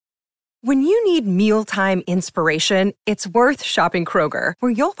When you need mealtime inspiration, it's worth shopping Kroger,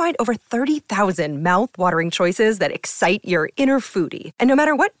 where you'll find over 30,000 mouth-watering choices that excite your inner foodie. And no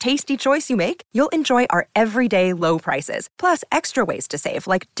matter what tasty choice you make, you'll enjoy our everyday low prices, plus extra ways to save,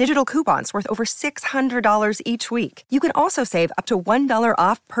 like digital coupons worth over $600 each week. You can also save up to $1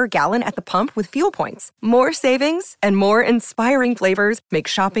 off per gallon at the pump with fuel points. More savings and more inspiring flavors make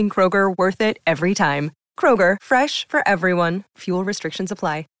shopping Kroger worth it every time. Kroger, fresh for everyone. Fuel restrictions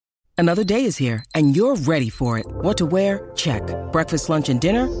apply. Another day is here, and you're ready for it. What to wear? Check. Breakfast, lunch, and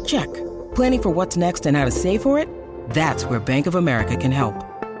dinner? Check. Planning for what's next and how to save for it? That's where Bank of America can help.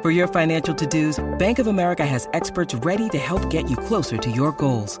 For your financial to-dos, Bank of America has experts ready to help get you closer to your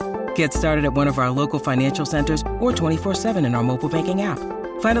goals. Get started at one of our local financial centers or 24/7 in our mobile banking app.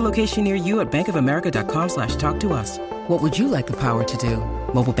 Find a location near you at bankofamerica.com/talktous. What would you like the power to do?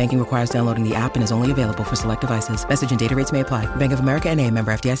 Mobile banking requires downloading the app and is only available for select devices. Message and data rates may apply. Bank of America N.A.,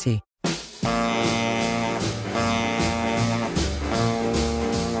 member FDIC.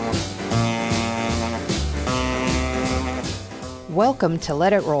 Welcome to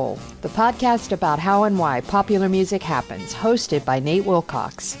Let It Roll, the podcast about how and why popular music happens, hosted by Nate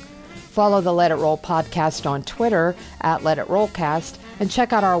Wilcox. Follow the Let It Roll podcast on Twitter at Let It Rollcast, and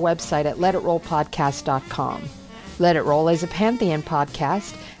check out our website at letitrollpodcast.com. Let It Roll is a Pantheon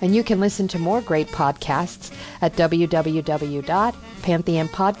podcast, and you can listen to more great podcasts at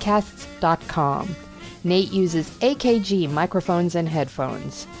www.pantheonpodcasts.com. Nate uses AKG microphones and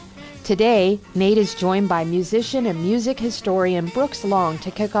headphones. Today, Nate is joined by musician and music historian Brooks Long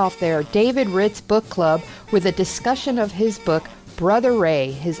to kick off their David Ritz Book Club with a discussion of his book, Brother Ray,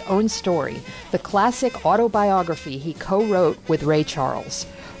 His Own Story, the classic autobiography he co-wrote with Ray Charles.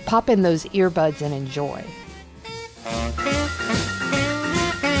 Pop in those earbuds and enjoy.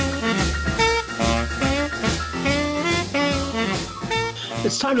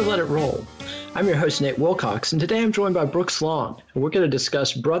 It's time to let it roll. I'm your host, Nate Wilcox, and today I'm joined by Brooks Long, and we're going to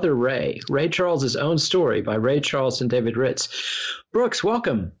discuss Brother Ray, Ray Charles' Own Story by Ray Charles and David Ritz. Brooks,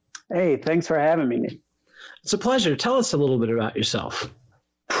 welcome. Hey, thanks for having me, Nate. It's a pleasure. Tell us a little bit about yourself.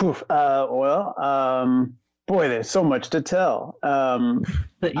 Boy, there's so much to tell. You were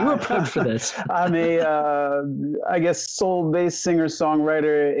prepped for this. I'm a, soul-based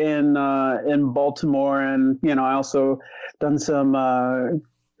singer-songwriter in Baltimore, and I also done some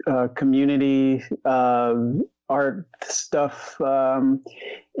community art stuff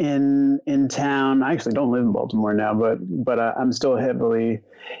in town. I actually don't live in Baltimore now, but I'm still heavily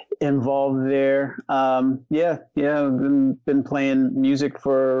involved there. I've been playing music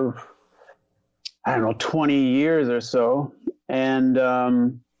for 20 years or so, and my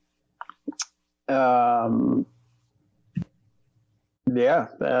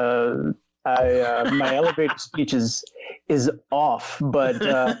elevator speech is off, but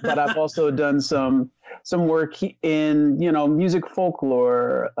I've also done some work in music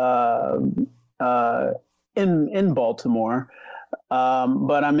folklore in Baltimore,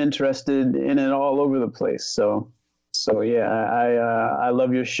 but I'm interested in it all over the place. So I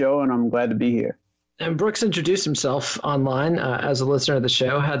love your show, and I'm glad to be here. And Brooks introduced himself online as a listener of the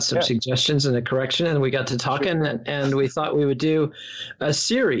show, had some suggestions and a correction, and we got to talking, and we thought we would do a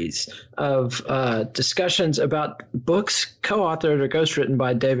series of discussions about books co-authored or ghostwritten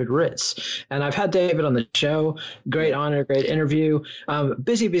by David Ritz. And I've had David on the show. Great honor, great interview.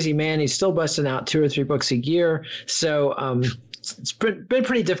 Busy man. He's still busting out 2 or 3 books a year. So it's been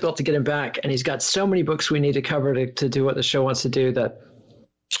pretty difficult to get him back, and he's got so many books we need to cover to do what the show wants to do that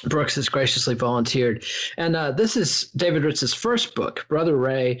Brooks has graciously volunteered. And this is David Ritz's first book, Brother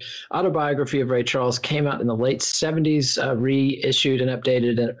Ray, Autobiography of Ray Charles, came out in the late 70s, reissued and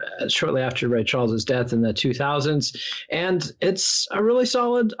updated shortly after Ray Charles's death in the 2000s. And it's a really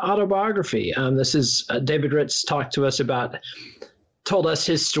solid autobiography. This is David Ritz told us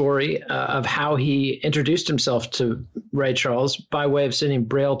his story of how he introduced himself to Ray Charles by way of sending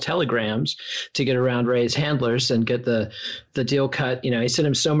Braille telegrams to get around Ray's handlers and get the deal cut. He sent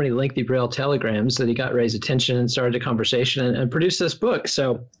him so many lengthy Braille telegrams that he got Ray's attention and started a conversation and produced this book.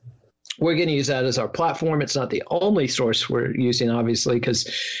 So we're going to use that as our platform. It's not the only source we're using, obviously, because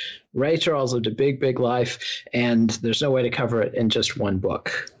Ray Charles lived a big, big life, and there's no way to cover it in just one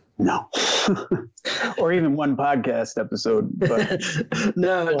book. No. Or even one podcast episode, but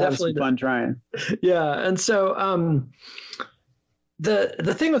no, we'll definitely have some fun trying. Yeah. And so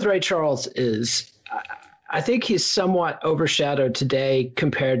the thing with Ray Charles is I think he's somewhat overshadowed today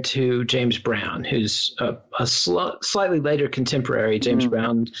compared to James Brown, who's a slightly later contemporary. James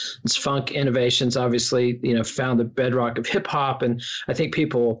Brown's funk innovations obviously, found the bedrock of hip hop. And I think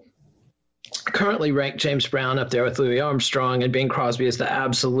people currently rank James Brown up there with Louis Armstrong and Bing Crosby as the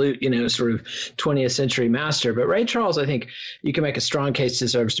absolute, sort of 20th century master. But Ray Charles, I think you can make a strong case,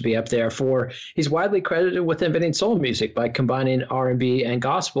 deserves to be up there for he's widely credited with inventing soul music by combining R&B and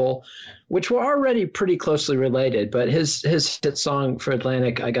gospel, which were already pretty closely related. But his hit song for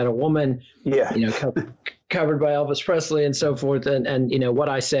Atlantic, I Got a Woman, covered by Elvis Presley and so forth. And What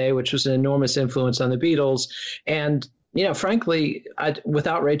I Say, which was an enormous influence on the Beatles. And frankly,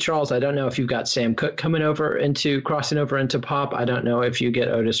 without Ray Charles, I don't know if you've got Sam Cooke crossing over into pop. I don't know if you get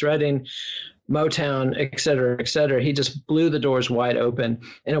Otis Redding, Motown, et cetera, et cetera. He just blew the doors wide open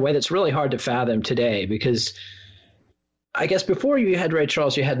in a way that's really hard to fathom today, because I guess before you had Ray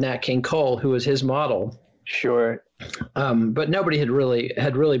Charles, you had Nat King Cole, who was his model. Sure. But nobody had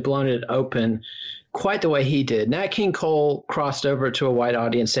really blown it open quite the way he did. Nat King Cole crossed over to a white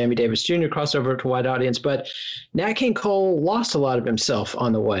audience. Sammy Davis Jr. crossed over to a white audience, but Nat King Cole lost a lot of himself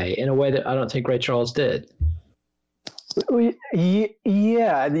on the way in a way that I don't think Ray Charles did.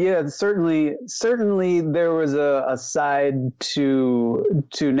 Yeah. Certainly there was a side to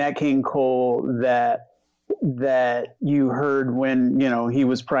Nat King Cole that you heard when, he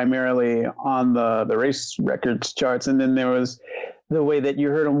was primarily on the race records charts. And then there was the way that you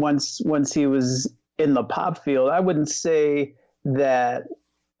heard him once he was in the pop field. I wouldn't say that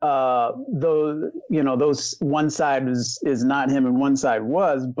those one side is not him and one side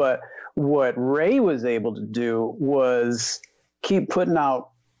was, but what Ray was able to do was keep putting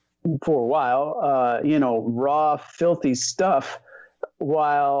out for a while, raw, filthy stuff,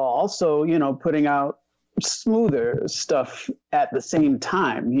 while also, putting out smoother stuff at the same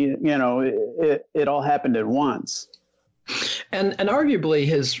time. It all happened at once. And arguably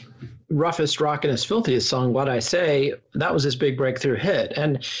his roughest, rockinest, filthiest song, What I Say, that was his big breakthrough hit.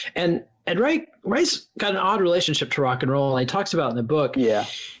 And Ray's got an odd relationship to rock and roll, and he talks about in the book. Yeah.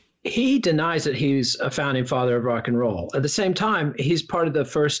 He denies that he's a founding father of rock and roll. At the same time, he's part of the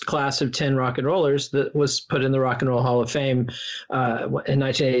first class of 10 rock and rollers that was put in the Rock and Roll Hall of Fame in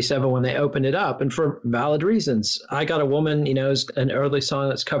 1987 when they opened it up, and for valid reasons. I Got a Woman, is an early song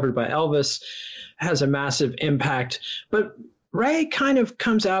that's covered by Elvis, has a massive impact. But Ray kind of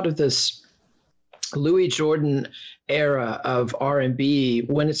comes out of this Louis Jordan era of R&B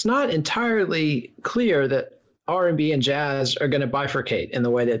when it's not entirely clear that R&B and jazz are going to bifurcate in the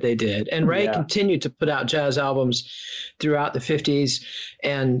way that they did. And Ray continued to put out jazz albums throughout the 50s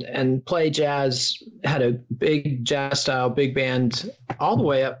and play jazz, had a big jazz style, big band all the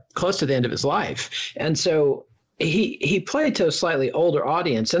way up close to the end of his life. And so he played to a slightly older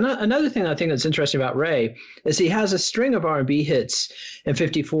audience. And another thing I think that's interesting about Ray is he has a string of R&B hits in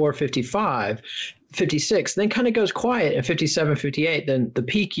 54, 55, 56, then kind of goes quiet in 57, 58. Then the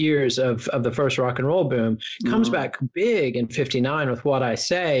peak years of the first rock and roll boom comes back big in 59 with What I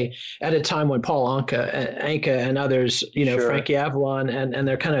Say, at a time when Paul Anka and others, sure, Frankie Avalon, and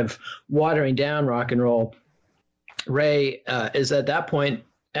they're kind of watering down rock and roll. Ray is at that point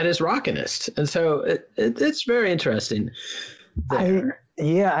at his rockinest. And so it's very interesting. I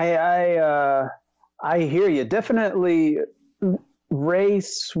hear you. Definitely Ray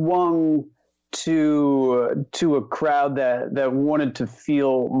swung to a crowd that wanted to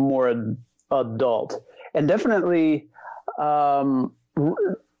feel more adult, and definitely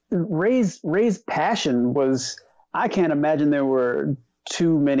Ray's passion was, I can't imagine there were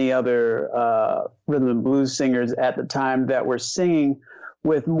too many other rhythm and blues singers at the time that were singing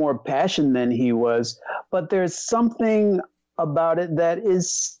with more passion than he was, but there's something about it that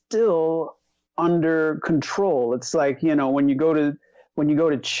is still under control. It's like, when you go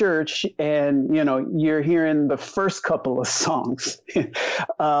to church and, you're hearing the first couple of songs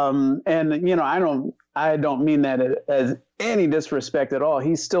and, I don't mean that as any disrespect at all.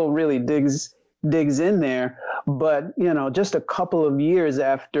 He still really digs in there, but, just a couple of years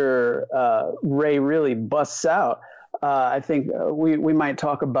after Ray really busts out, I think we might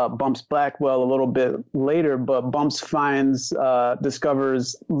talk about Bumps Blackwell a little bit later, but Bumps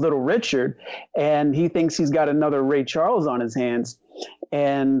discovers Little Richard, and he thinks he's got another Ray Charles on his hands.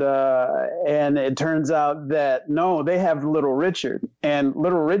 And it turns out that no, they have Little Richard, and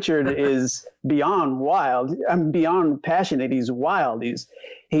Little Richard is beyond wild. I'm beyond passionate. He's wild.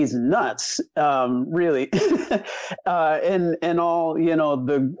 He's nuts, really, in all,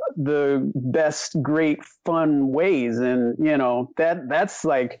 the best, great, fun ways. And, that's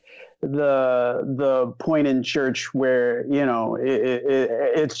like the point in church where,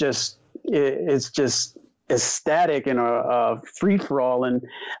 it's just ecstatic and a free for all. And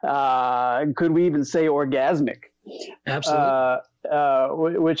could we even say orgasmic? Absolutely.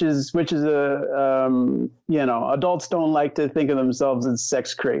 Which is adults don't like to think of themselves as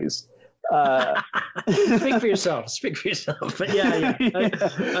sex crazed. Speak for yourself. Speak for yourself. But yeah.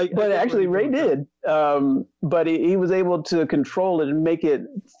 But actually, Ray did. But he was able to control it and make it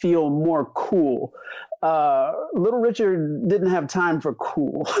feel more cool. Little Richard didn't have time for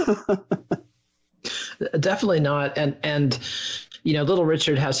cool. Definitely not. And Little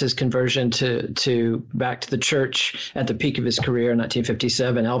Richard has his conversion to back to the church at the peak of his career in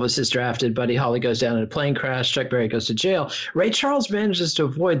 1957. Elvis is drafted. Buddy Holly goes down in a plane crash. Chuck Berry goes to jail. Ray Charles manages to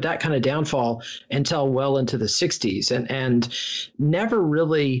avoid that kind of downfall until well into the 60s and never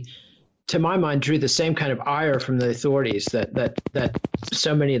really, to my mind, drew the same kind of ire from the authorities that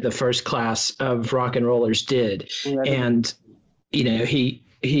so many of the first class of rock and rollers did. Right. And, he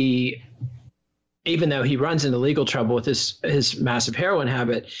even though he runs into legal trouble with his massive heroin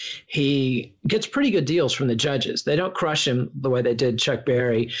habit, he gets pretty good deals from the judges. They don't crush him the way they did Chuck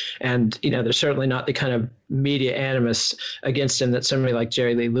Berry. And, there's certainly not the kind of media animus against him that somebody like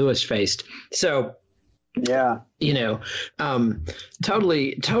Jerry Lee Lewis faced. So, yeah,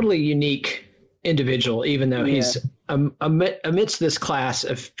 totally unique individual, even though he's amidst this class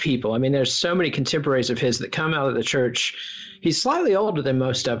of people. I mean, there's so many contemporaries of his that come out of the church. He's slightly older than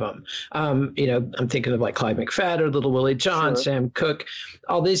most of them. I'm thinking of like Clyde McFadden, Little Willie John, sure. Sam Cooke,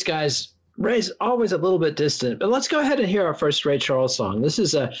 all these guys. Ray's always a little bit distant, but let's go ahead and hear our first Ray Charles song. This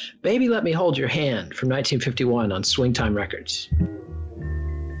is Baby Let Me Hold Your Hand from 1951 on Swingtime Records.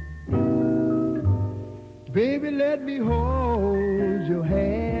 Baby, let me hold your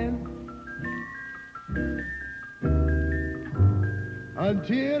hand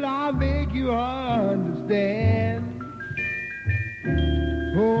until I make you understand.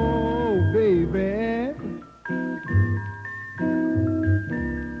 Oh, baby,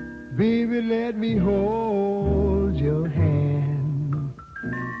 baby, let me hold your hand.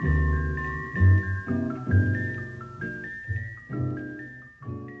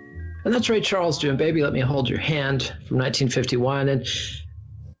 And that's Ray Charles doing Baby Let Me Hold Your Hand from 1951. And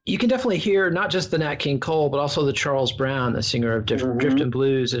you can definitely hear not just the Nat King Cole, but also the Charles Brown, the singer of Driftin'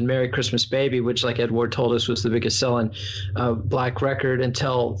 Blues and Merry Christmas Baby, which, like Ed Ward told us, was the biggest selling black record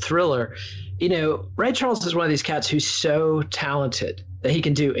until Thriller. Ray Charles is one of these cats who's so talented that he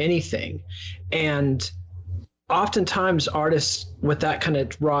can do anything. And oftentimes artists with that kind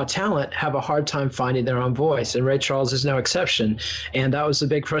of raw talent have a hard time finding their own voice, and Ray Charles is no exception. And that was the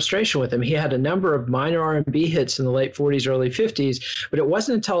big frustration with him. He had a number of minor R&B hits in the late 40s, early 50s, but it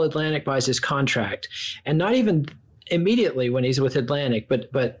wasn't until Atlantic buys his contract, and not even immediately when he's with Atlantic,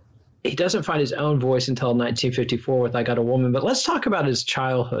 but he doesn't find his own voice until 1954 with I Got a Woman. But let's talk about his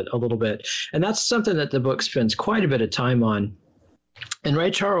childhood a little bit, and that's something that the book spends quite a bit of time on. And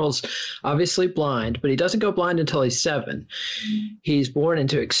Ray Charles, obviously blind, but he doesn't go blind until he's 7. He's born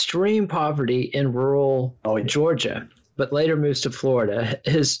into extreme poverty in rural Georgia, but later moves to Florida.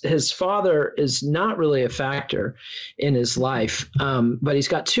 His father is not really a factor in his life, but he's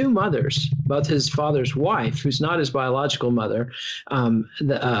got 2 mothers, both his father's wife, who's not his biological mother, a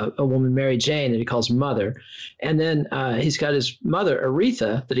woman, Mary Jane, that he calls mother. And then he's got his mother,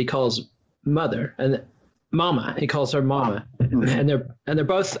 Aretha, that he calls mother, and Mama. He calls her Mama. And they're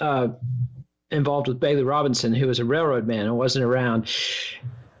both involved with Bailey Robinson, who was a railroad man and wasn't around.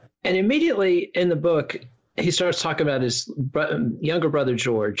 And immediately in the book, he starts talking about his younger brother,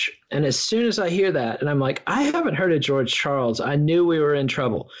 George. And as soon as I hear that, and I'm like, I haven't heard of George Charles, I knew we were in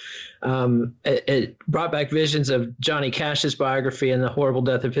trouble. It brought back visions of Johnny Cash's biography and the horrible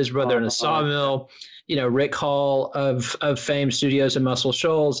death of his brother in a sawmill. Rick Hall of Fame Studios in Muscle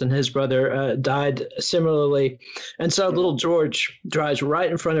Shoals, and his brother died similarly. And so little George drives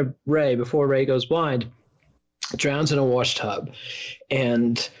right in front of Ray before Ray goes blind, drowns in a wash tub.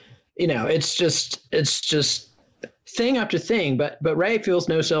 And, it's just thing after thing, but Ray feels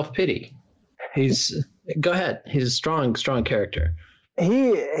no self-pity. Go ahead. He's a strong character.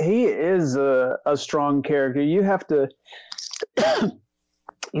 He is a strong character. You have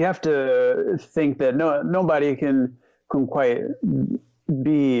to think that nobody can quite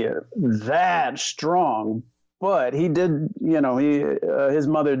be that strong, but he did. His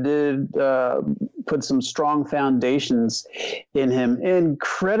mother did put some strong foundations in him.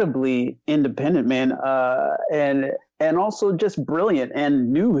 Incredibly independent man, and also just brilliant,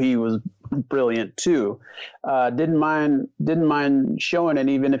 and knew he was brilliant too. Didn't mind showing it,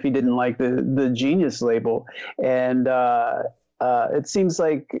 even if he didn't like the genius label. And it seems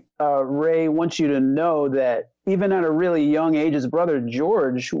like Ray wants you to know that even at a really young age, his brother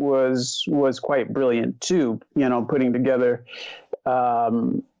George was quite brilliant too. Putting together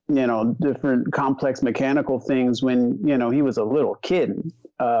different complex mechanical things when he was a little kid.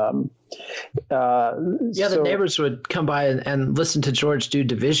 The neighbors would come by and listen to George do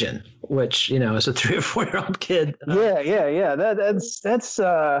division, which, as a 3 or 4 year old kid. Yeah. That's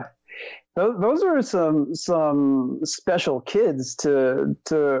those are some special kids to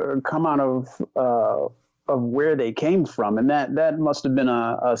come out of where they came from, and that must have been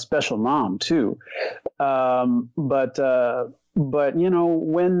a special mom too. But when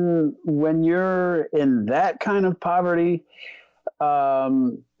you're in that kind of poverty,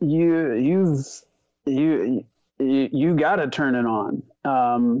 you got to turn it on.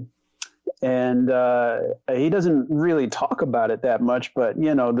 And he doesn't really talk about it that much, but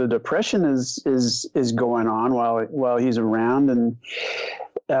the depression is going on while he's around, and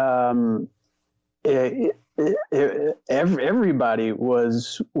everybody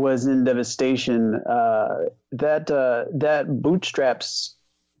was in devastation. That bootstraps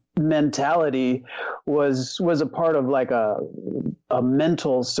mentality was a part of like a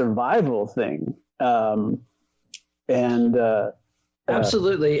mental survival thing,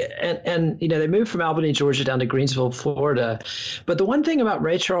 Absolutely. And they moved from Albany, Georgia down to Greensville, Florida. But the one thing about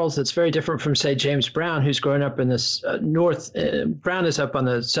Ray Charles that's very different from, say, James Brown, who's growing up in this north, Brown is up on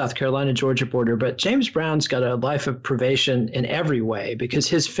the South Carolina, Georgia border, but James Brown's got a life of privation in every way because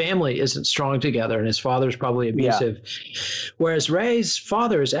his family isn't strong together and his father's probably abusive. Yeah. Whereas Ray's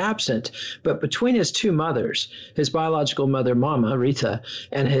father is absent, but between his two mothers, his biological mother, Mama, Rita,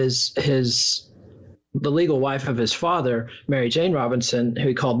 and the legal wife of his father, Mary Jane Robinson, who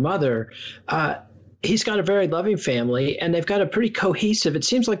he called Mother, he's got a very loving family, and they've got a pretty cohesive, it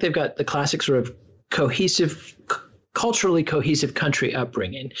seems like they've got the classic sort of culturally cohesive country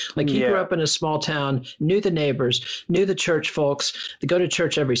upbringing. Like he grew up in a small town, knew the neighbors, knew the church folks. They go to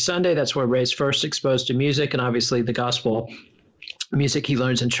church every Sunday. That's where Ray's first exposed to music, and obviously the gospel music he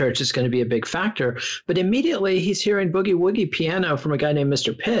learns in church is going to be a big factor. But immediately he's hearing boogie woogie piano from a guy named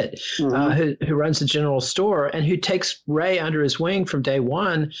Mr. Pitt, who runs the general store and who takes Ray under his wing from day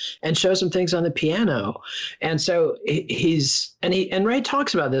one and shows him things on the piano. And so and Ray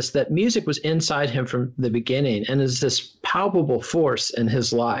talks about this, that music was inside him from the beginning and is this palpable force in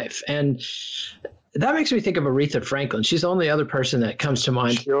his life. And that makes me think of Aretha Franklin. She's the only other person that comes to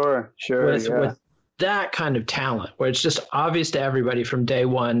mind. Sure. With that kind of talent, where it's just obvious to everybody from day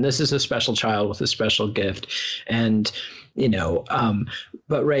one, this is a special child with a special gift. And,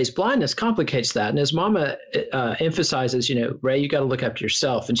 but Ray's blindness complicates that. And his mama emphasizes, Ray, you got to look after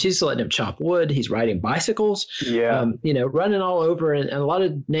yourself. And she's letting him chop wood. He's riding bicycles, running all over. And a lot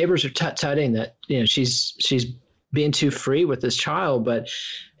of neighbors are tutting that, she's being too free with this child, but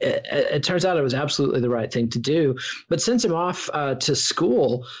it turns out it was absolutely the right thing to do. But sends him off to a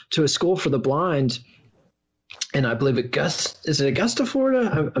school for the blind. And I believe Augusta,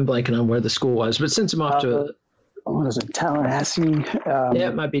 Florida? I'm blanking on where the school was, but sends him off to what is it, Tallahassee?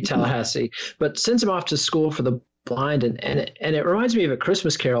 It might be Tallahassee, but sends him off to school for the blind. And it reminds me of A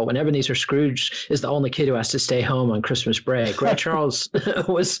Christmas Carol when Ebenezer Scrooge is the only kid who has to stay home on Christmas break. Ray Charles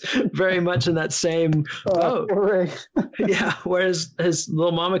was very much in that same boat. Yeah, whereas his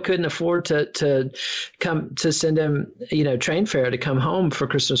little mama couldn't afford to come to send him, train fare to come home for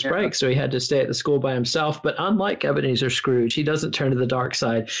Christmas break, so he had to stay at the school by himself. But unlike Ebenezer Scrooge, he doesn't turn to the dark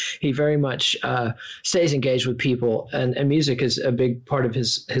side. He very much stays engaged with people, and music is a big part of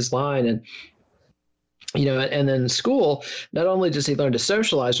his line. And and then in school, not only does he learn to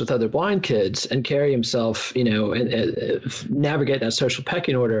socialize with other blind kids and carry himself, and navigate that social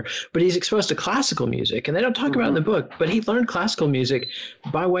pecking order, but he's exposed to classical music. And they don't talk about it in the book, but he learned classical music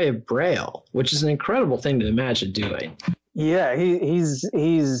by way of Braille, which is an incredible thing to imagine doing. Yeah, he's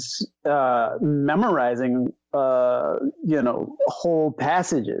memorizing, whole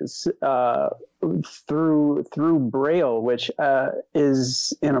passages through Braille, which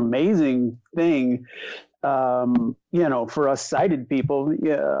is an amazing thing, for us sighted people,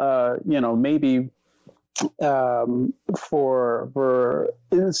 maybe for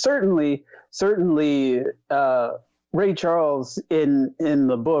certainly Ray Charles in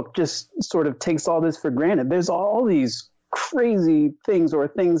the book just sort of takes all this for granted. There's all these crazy things, or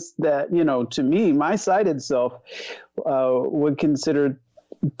things that, to me, my sighted self would consider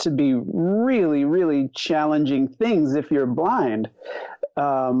to be really, really challenging things if you're blind.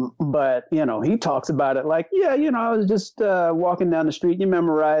 But, he talks about it like, I was just walking down the street, you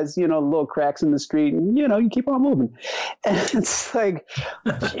memorize, little cracks in the street, and, you keep on moving. And it's like,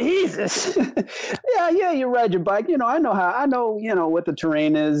 Jesus. yeah, you ride your bike. I know what the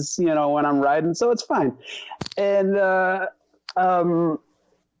terrain is, when I'm riding, so it's fine. And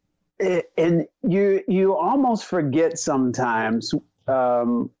and you almost forget sometimes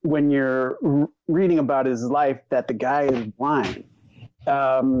when you're reading about his life that the guy is blind.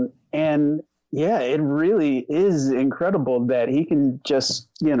 And yeah, it really is incredible that he can just,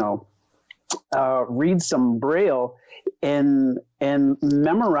 read some Braille and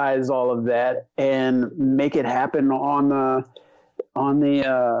memorize all of that and make it happen on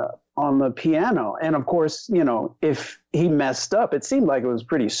the piano. And of course, if he messed up, it seemed like it was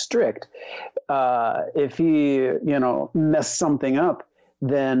pretty strict. If he, messed something up,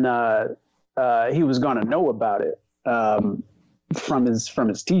 then he was going to know about it from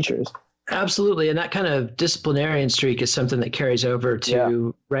his teachers. Absolutely. And that kind of disciplinarian streak is something that carries over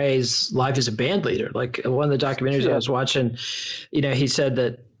to Ray's life as a band leader. Like one of the documentaries I was watching, he said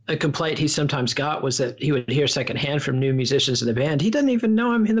that a complaint he sometimes got was that he would hear secondhand from new musicians in the band. He doesn't even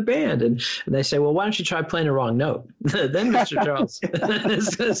know I'm in the band. And they say, well, why don't you try playing a wrong note? Then Mr. Charles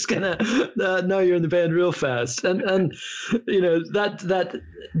is going to know you're in the band real fast. And that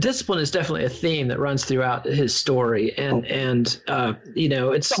discipline is definitely a theme that runs throughout his story. And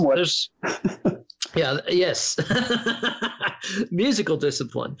it's somewhat. There's yes. Musical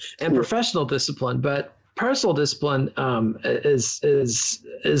discipline and professional discipline, but personal discipline is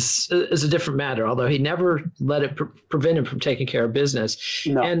a different matter. Although he never let it prevent him from taking care of business.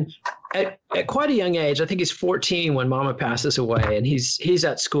 No. And at quite a young age, I think he's 14 when Mama passes away, and he's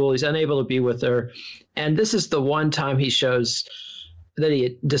at school. He's unable to be with her, and this is the one time he shows that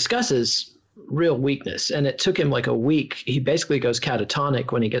he discusses real weakness. And it took him like a week. He basically goes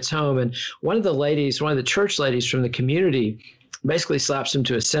catatonic when he gets home. And one of the church ladies from the community basically slaps him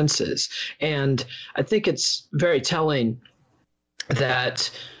to his senses. And I think it's very telling that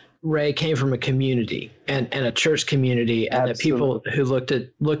Ray came from a community and a church community, and that people who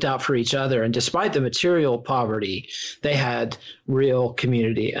looked out for each other. And despite the material poverty, they had real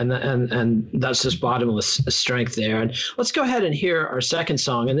community, and that's just bottomless strength there. And let's go ahead and hear our second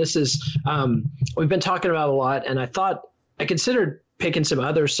song. And this is we've been talking about a lot, and I considered picking some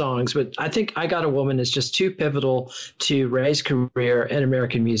other songs, but I think I Got a Woman is just too pivotal to Ray's career in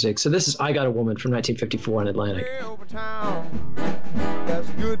American music. So this is I Got a Woman from 1954 in Atlantic. Way over town, that's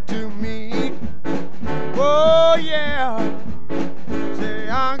good to me. Oh yeah, say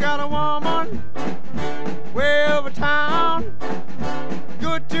I got a woman way over town,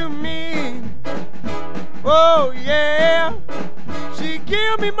 good to me. Oh yeah, she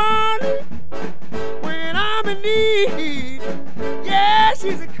give me money when I'm in need. Yeah,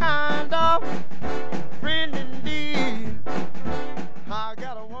 she's a kind of friend indeed. I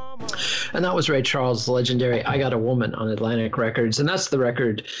got a woman. And that was Ray Charles' legendary I Got a Woman on Atlantic Records. And that's the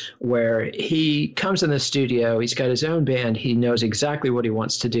record where he comes in the studio. He's got his own band. He knows exactly what he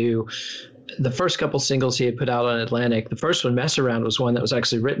wants to do. The first couple singles he had put out on Atlantic, the first one, Mess Around, was one that was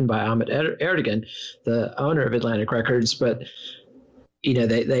actually written by Ahmet Ertegun, the owner of Atlantic Records. But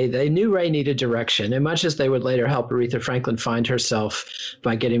they knew Ray needed direction, and much as they would later help Aretha Franklin find herself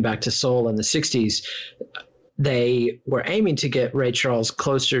by getting back to soul in the 60s, they were aiming to get Ray Charles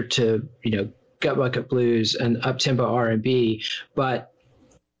closer to, gut bucket blues and up-tempo R&B. But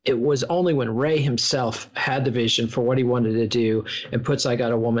it was only when Ray himself had the vision for what he wanted to do and puts I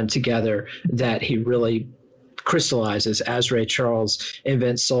Got a Woman together that he really crystallizes as Ray Charles,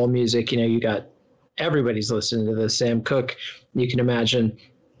 invents soul music. You got everybody's listening to this. Sam Cooke, you can imagine.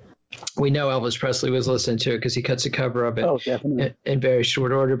 We know Elvis Presley was listening to it because he cuts a cover of it in very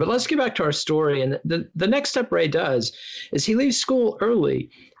short order. But let's get back to our story. And the next step Ray does is he leaves school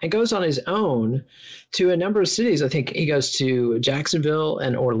early and goes on his own to a number of cities. I think he goes to Jacksonville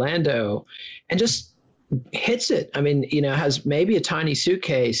and Orlando and just hits it. I mean, has maybe a tiny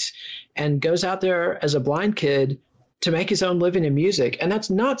suitcase and goes out there as a blind kid to make his own living in music. And that's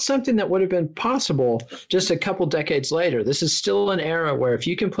not something that would have been possible just a couple decades later. This is still an era where if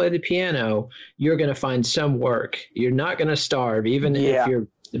you can play the piano, you're going to find some work. You're not going to starve, even if you're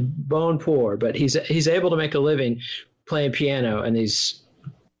bone poor. But he's able to make a living playing piano in these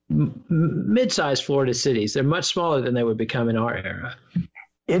mid-sized Florida cities. They're much smaller than they would become in our era.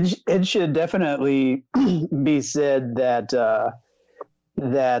 It should definitely be said that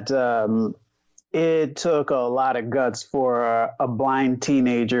it took a lot of guts for a blind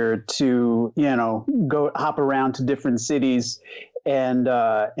teenager to, go hop around to different cities and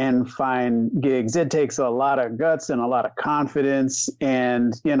find gigs. It takes a lot of guts and a lot of confidence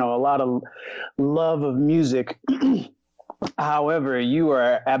and, a lot of love of music. However, you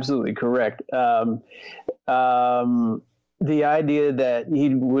are absolutely correct. The idea that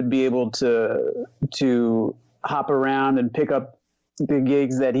he would be able to hop around and pick up the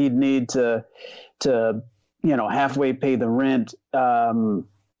gigs that he'd need to halfway pay the rent,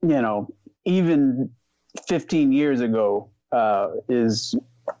 even 15 years ago, it's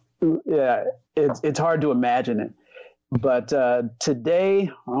hard to imagine it. But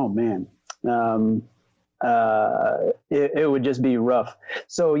today, oh man, it would just be rough.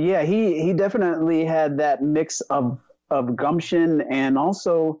 So yeah, he definitely had that mix of gumption, and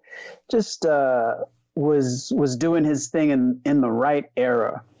also just was doing his thing in the right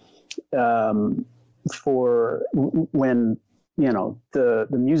era, for when, you know, the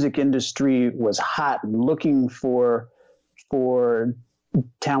music industry was hot and looking for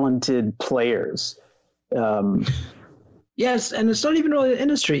talented players. Yes, and it's not even really the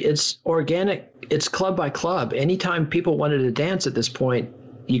industry. It's organic. It's club by club. Anytime people wanted to dance at this point,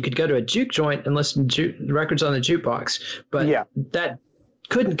 you could go to a juke joint and listen to records on the jukebox. But that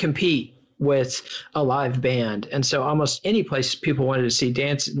couldn't compete with a live band. And so almost any place people wanted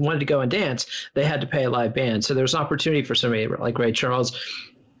to go and dance, they had to pay a live band. So there's an opportunity for somebody like Ray Charles.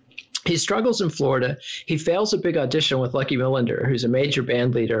 He struggles in Florida. He fails a big audition with Lucky Millinder, who's a major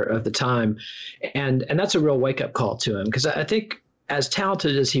band leader of the time. And that's a real wake-up call to him, because I think as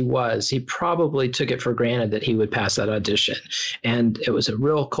talented as he was, he probably took it for granted that he would pass that audition. And it was a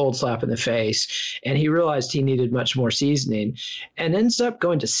real cold slap in the face. And he realized he needed much more seasoning, and ends up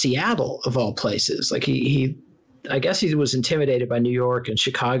going to Seattle, of all places. Like I guess he was intimidated by New York and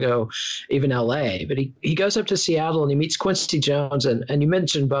Chicago, even LA, but he goes up to Seattle and he meets Quincy Jones. And you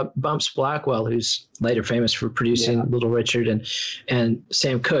mentioned Bumps Blackwell, who's later famous for producing Little Richard and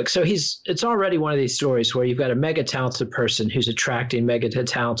Sam Cooke. So it's already one of these stories where you've got a mega talented person who's attracting mega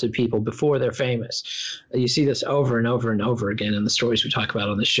talented people before they're famous. You see this over and over and over again in the stories we talk about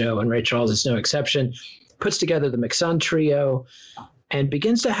on the show, and Ray Charles is no exception. Puts together the McSun Trio and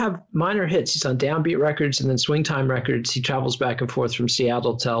begins to have minor hits. He's on Downbeat Records and then Swing Time Records. He travels back and forth from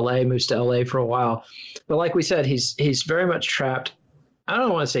Seattle to LA, moves to LA for a while. But like we said, he's very much trapped. I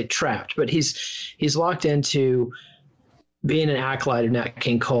don't want to say trapped, but he's locked into being an acolyte of Nat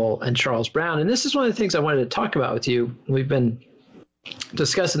King Cole and Charles Brown. And this is one of the things I wanted to talk about with you. We've been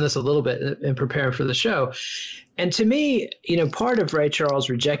discussing this a little bit in preparing for the show. And to me, you know, part of Ray Charles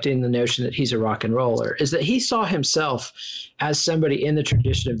rejecting the notion that he's a rock and roller is that he saw himself as somebody in the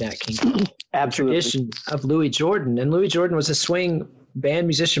tradition of Nat King Cole, Absolutely. The tradition of Louis Jordan. And Louis Jordan was a swing band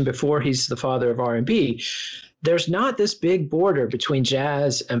musician before he's the father of R&B. There's not this big border between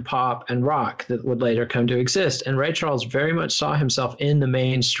jazz and pop and rock that would later come to exist. And Ray Charles very much saw himself in the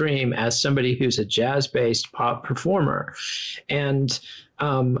mainstream as somebody who's a jazz-based pop performer. And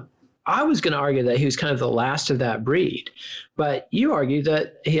I was going to argue that he was kind of the last of that breed, but you argue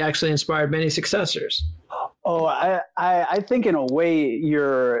that he actually inspired many successors. Oh, I think in a way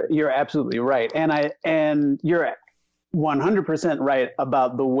you're absolutely right. And you're 100% right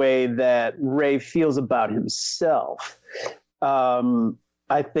about the way that Ray feels about himself.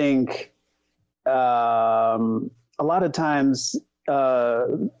 I think a lot of times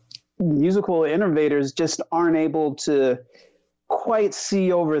musical innovators just aren't able to quite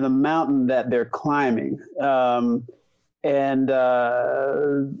see over the mountain that they're climbing. And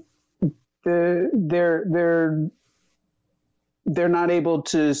they're not able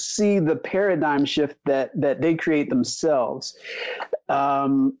to see the paradigm shift that they create themselves.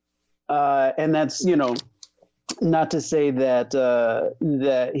 And that's, you know, not to say that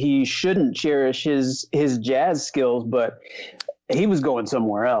that he shouldn't cherish his jazz skills, but he was going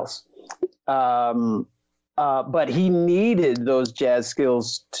somewhere else. But he needed those jazz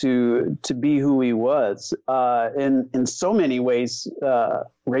skills to be who he was. In so many ways,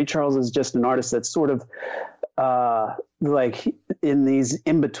 Ray Charles is just an artist that's sort of like in these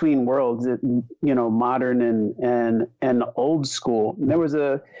in-between worlds, you know, modern and old school. And there was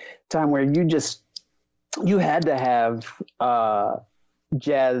a time where you had to have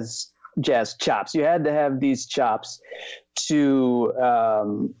jazz chops. You had to have these chops to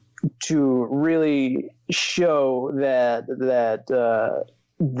really show that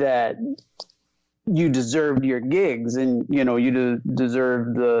you deserved your gigs, and you know you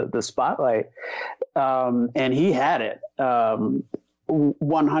deserved the spotlight. And he had it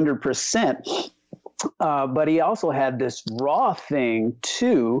 100%. But he also had this raw thing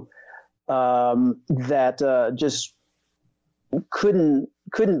too that just couldn't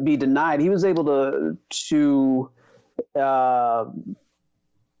be denied. He was able to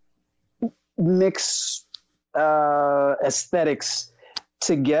mix aesthetics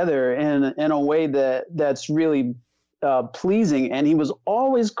together in a way that's really pleasing, and he was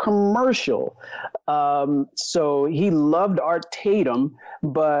always commercial. So he loved Art Tatum,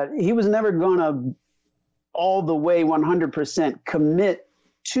 but he was never gonna all the way 100% commit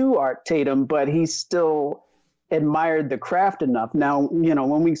to Art Tatum, but he still admired the craft enough. Now, you know,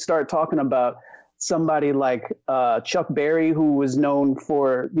 when we start talking about somebody like Chuck Berry, who was known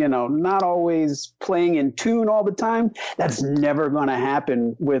for, not always playing in tune all the time. That's never going to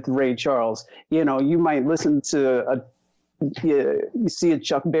happen with Ray Charles. You might listen to you see a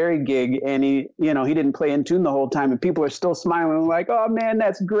Chuck Berry gig and he didn't play in tune the whole time and people are still smiling like, oh man,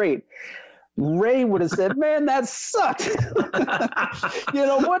 that's great. Ray would have said, man, that sucked.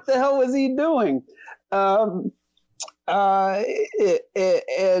 What the hell was he doing?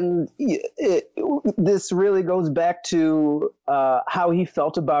 This really goes back to how he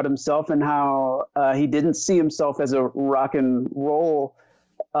felt about himself and how he didn't see himself as a rock and roll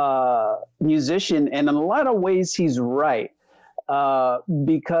musician. And in a lot of ways, he's right,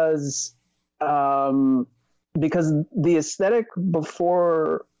 because the aesthetic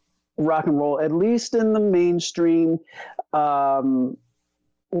before rock and roll, at least in the mainstream,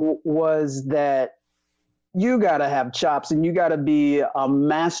 was that you got to have chops and you got to be a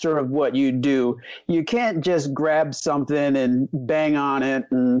master of what you do. You can't just grab something and bang on it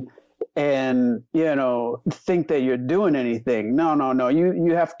and think that you're doing anything. No. You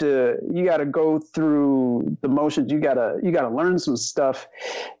got to go through the motions. You got to learn some stuff.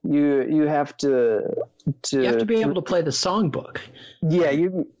 You have to be able to play the songbook.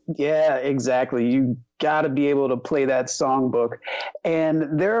 Yeah, exactly. You got to be able to play that songbook.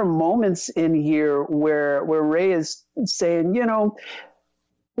 And there are moments in here where Ray is saying,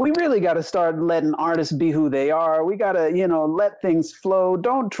 we really got to start letting artists be who they are. We got to, let things flow.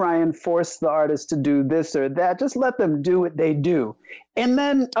 Don't try and force the artist to do this or that. Just let them do what they do. And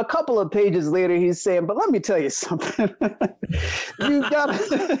then a couple of pages later, he's saying, but let me tell you something. You got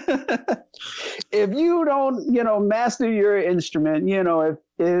to, if you don't, master your instrument, if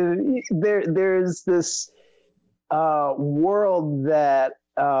there's this world that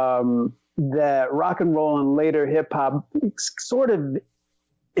rock and roll and later hip hop sort of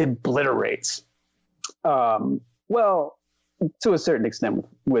obliterates. To a certain extent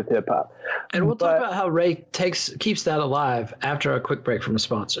with hip hop. And we'll talk about how Ray keeps that alive after a quick break from a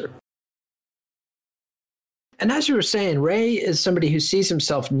sponsor. And as you were saying, Ray is somebody who sees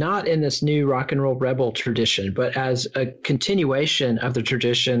himself not in this new rock and roll rebel tradition, but as a continuation of the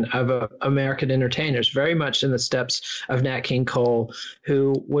tradition of American entertainers, very much in the steps of Nat King Cole,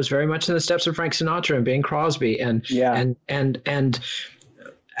 who was very much in the steps of Frank Sinatra and Bing Crosby, and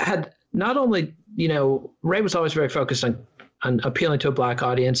had not only, Ray was always very focused on appealing to a black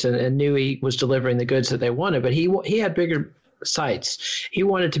audience and knew he was delivering the goods that they wanted, but he had bigger sights. He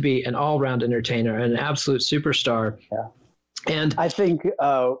wanted to be an all-round entertainer, an absolute superstar. Yeah. And I think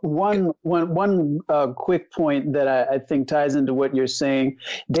one quick point that I think ties into what you're saying,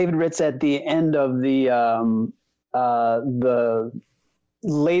 David Ritz at the end of the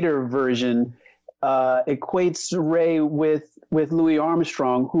later version equates Ray with Louis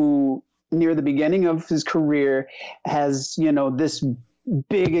Armstrong, who near the beginning of his career has, this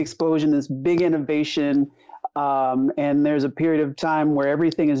big explosion, this big innovation. And there's a period of time where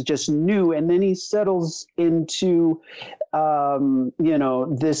everything is just new. And then he settles into,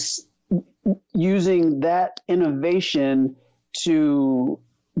 this using that innovation to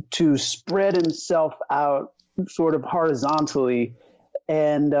spread himself out sort of horizontally.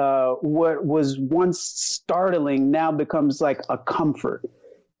 And what was once startling now becomes like a comfort.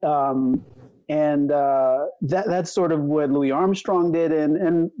 That's sort of what Louis Armstrong did.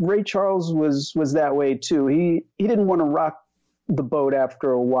 And Ray Charles was that way too. He didn't want to rock the boat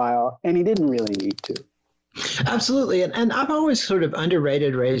after a while, and he didn't really need to. Absolutely. And I've always sort of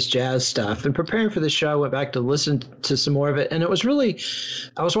underrated Ray's jazz stuff. And preparing for the show, I went back to listen to some more of it. And it was really,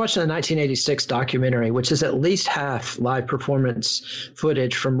 I was watching the 1986 documentary, which is at least half live performance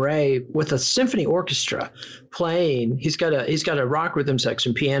footage from Ray with a symphony orchestra playing. He's got a rock rhythm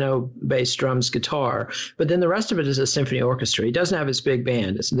section, piano, bass, drums, guitar. But then the rest of it is a symphony orchestra. He doesn't have his big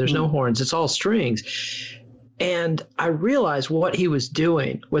band. There's no horns. It's all strings. And I realized what he was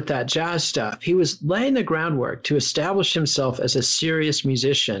doing with that jazz stuff. He was laying the groundwork to establish himself as a serious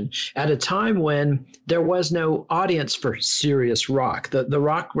musician at a time when there was no audience for serious rock. The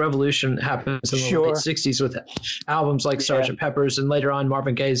rock revolution happens in the late 60s with albums like Sgt. Pepper's and later on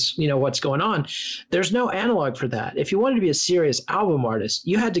Marvin Gaye's, What's Going On. There's no analog for that. If you wanted to be a serious album artist,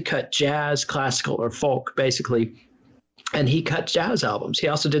 you had to cut jazz, classical, or folk, basically. And he cut jazz albums. He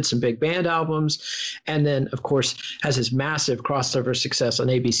also did some big band albums. And then, of course, has his massive crossover success on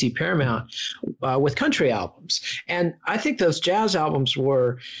ABC Paramount with country albums. And I think those jazz albums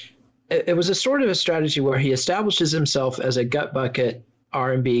it was a sort of a strategy where he establishes himself as a gut bucket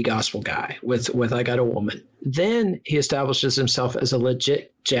R&B gospel guy with I Got a Woman. Then he establishes himself as a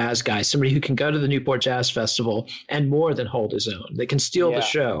legit jazz guy, somebody who can go to the Newport Jazz Festival and more than hold his own, that can steal the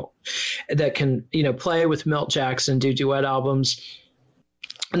show, that can, play with Milt Jackson, do duet albums.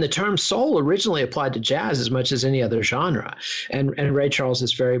 And the term soul originally applied to jazz as much as any other genre. And Ray Charles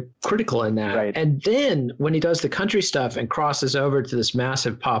is very critical in that. Right. And then when he does the country stuff and crosses over to this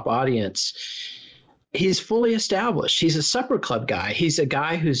massive pop audience, he's fully established. He's a supper club guy. He's a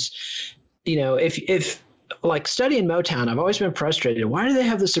guy who's, if like studying Motown, I've always been frustrated. Why do they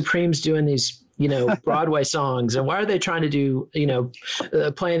have the Supremes doing these, Broadway songs? And why are they trying to do,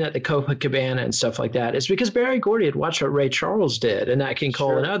 playing at the Copacabana and stuff like that? It's because Berry Gordy had watched what Ray Charles did and Nat King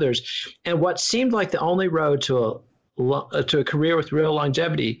Cole and others. And what seemed like the only road to a career with real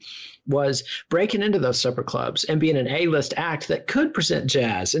longevity was breaking into those supper clubs and being an A-list act that could present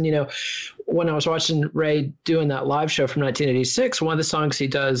jazz. And, when I was watching Ray doing that live show from 1986, one of the songs he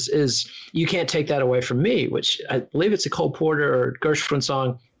does is You Can't Take That Away From Me, which I believe it's a Cole Porter or Gershwin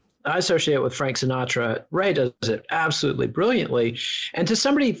song. I associate it with Frank Sinatra. Ray does it absolutely brilliantly. And to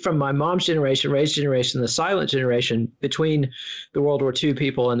somebody from my mom's generation, Ray's generation, the silent generation between the World War II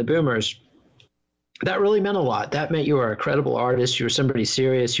people and the boomers, that really meant a lot. That meant you were a credible artist. You were somebody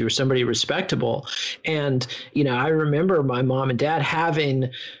serious. You were somebody respectable. And, I remember my mom and dad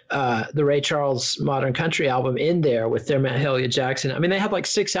having the Ray Charles Modern Country album in there with their Mahalia Jackson. I mean, they had like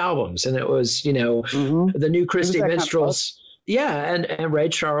 6 albums, and it was, the New Christy Minstrels. Yeah, and Ray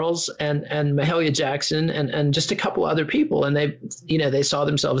Charles and Mahalia Jackson and just a couple other people. And they saw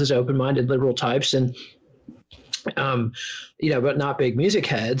themselves as open-minded liberal types and, but not big music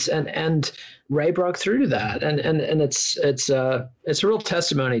heads. And Ray broke through to that. And it's a real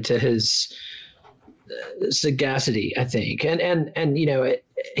testimony to his sagacity, I think. And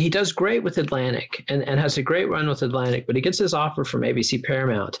he does great with Atlantic and has a great run with Atlantic, but he gets his offer from ABC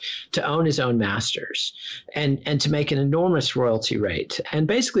Paramount to own his own masters and to make an enormous royalty rate, and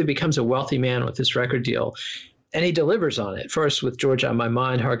basically becomes a wealthy man with this record deal. And he delivers on it, first with Georgia on My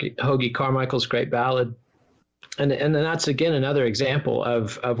Mind, Hoagy Carmichael's great ballad. And then that's, again, another example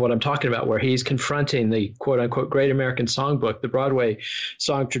of what I'm talking about, where he's confronting the quote-unquote Great American Songbook, the Broadway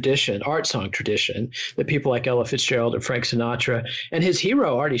song tradition, art song tradition, that people like Ella Fitzgerald and Frank Sinatra and his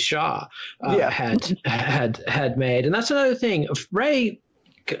hero, Artie Shaw, had made. And that's another thing. Ray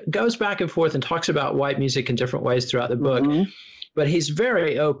goes back and forth and talks about white music in different ways throughout the book. Mm-hmm. But he's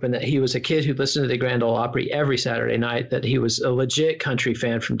very open that he was a kid who listened to the Grand Ole Opry every Saturday night, that he was a legit country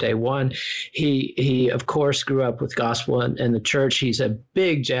fan from day one. He of course, grew up with gospel and the church. He's a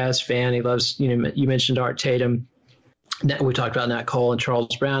big jazz fan. He loves, you mentioned Art Tatum. We talked about Nat Cole and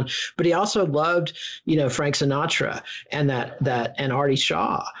Charles Brown, but he also loved, Frank Sinatra and and Artie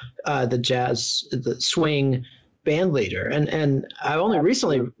Shaw, the swing band leader. And I only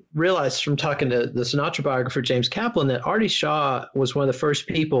recently realized from talking to the Sinatra biographer James Kaplan that Artie Shaw was one of the first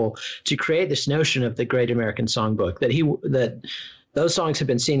people to create this notion of the Great American Songbook, that those songs have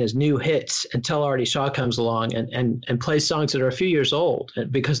been seen as new hits until Artie Shaw comes along and plays songs that are a few years old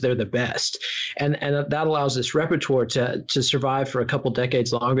because they're the best. And that allows this repertoire to survive for a couple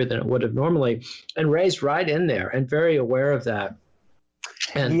decades longer than it would have normally. And Ray's right in there and very aware of that.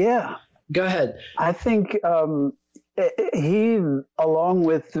 And yeah, go ahead. I think he, along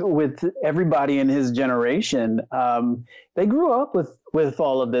with everybody in his generation, they grew up with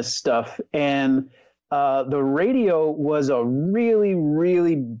all of this stuff. And the radio was a really,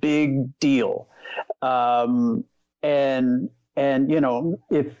 really big deal. And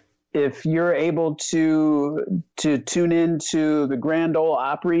if you're able to tune into the Grand Ole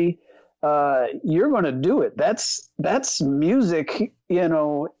Opry, you're going to do it. That's music,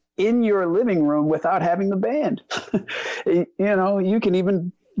 in your living room without having the band. You can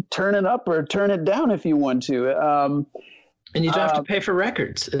even turn it up or turn it down if you want to. And you don't have to pay for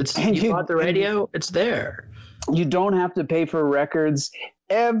records. You bought the radio, it's there. You don't have to pay for records.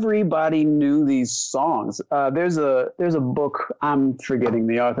 Everybody knew these songs. There's a book, I'm forgetting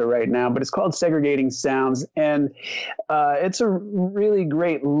the author right now, but it's called Segregating Sounds. And it's a really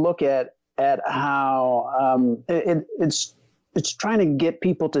great look at how it's trying to get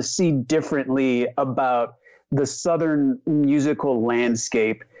people to see differently about the Southern musical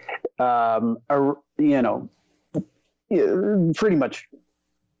landscape, pretty much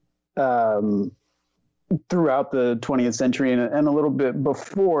throughout the 20th century and a little bit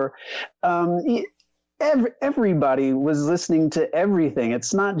before. Everybody was listening to everything.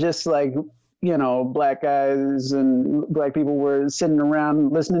 It's not just like, black guys and black people were sitting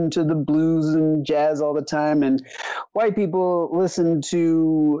around listening to the blues and jazz all the time, and white people listen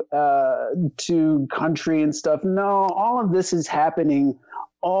to country and stuff. No, all of this is happening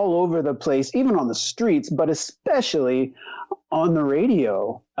all over the place, even on the streets, but especially on the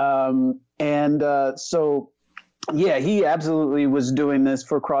radio. So yeah, he absolutely was doing this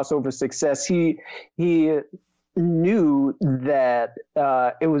for crossover success. He knew that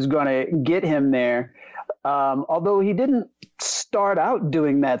it was going to get him there, although he didn't start out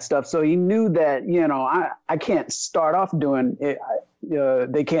doing that stuff. So he knew that, I can't start off doing it.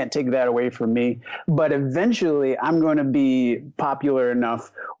 They can't take that away from me. But eventually I'm going to be popular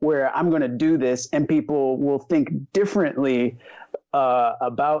enough where I'm going to do this and people will think differently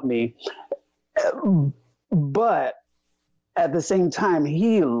about me. But at the same time,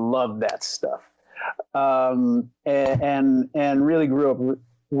 he loved that stuff. And really grew up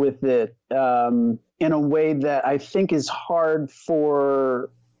with it in a way that I think is hard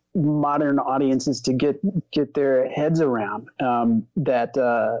for modern audiences to get their heads around.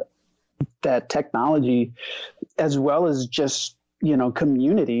 That technology, as well as just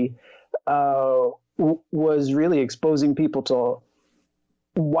community, was really exposing people to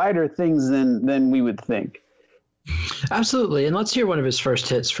wider things than we would think. Absolutely. And let's hear one of his first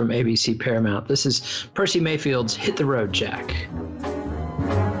hits from ABC Paramount. This is Percy Mayfield's Hit the Road, Jack.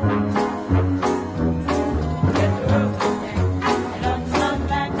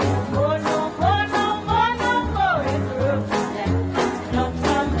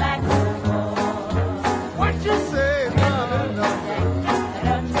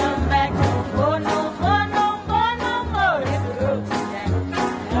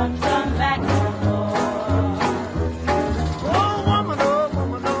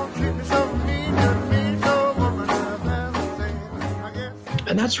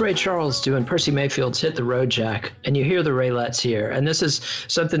 That's Ray Charles doing Percy Mayfield's Hit the Road, Jack. And you hear the Raylettes here. And this is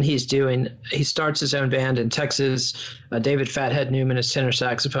something he's doing. He starts his own band in Texas. David Fathead Newman is tenor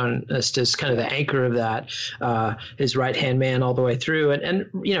saxophonist, is kind of the anchor of that, his right-hand man all the way through. And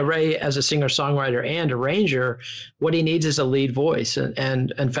Ray, as a singer-songwriter and arranger, what he needs is a lead voice.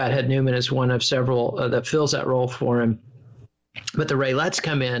 And Fathead Newman is one of several that fills that role for him. But the Raylettes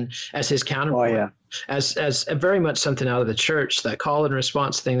come in as his counterpart. Oh, yeah. As very much something out of the church, that call and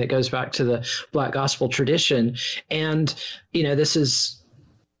response thing that goes back to the Black gospel tradition. And, this is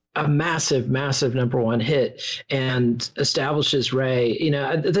a massive, massive #1 hit and establishes Ray,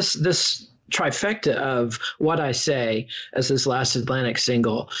 this trifecta of What I Say as his last Atlantic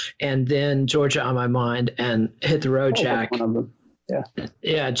single, and then Georgia on My Mind and Hit the Road, Jack. One of them.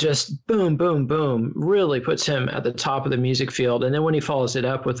 Yeah, just boom, boom, boom, really puts him at the top of the music field. And then when he follows it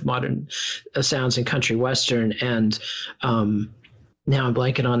up with modern sounds and country western, and now I'm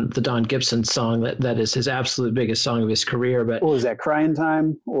blanking on the Don Gibson song that is his absolute biggest song of his career. But was that Crying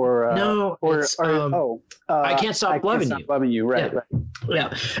Time or no? I Can't Stop Loving You. Loving You, right?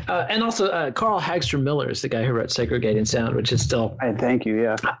 Yeah. And also Carl Hagstrom Miller is the guy who wrote Segregating Sound, which is still thank you,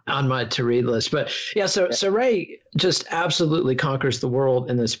 yeah, on my to read list. But yeah, so Ray just absolutely conquers the world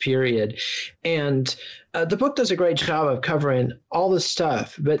in this period, and the book does a great job of covering all this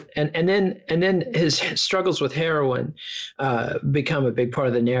stuff. But and then his struggles with heroin become a big part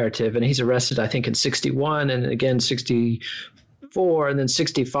of the narrative, and he's arrested, I think, in 1961, and again 1964, and then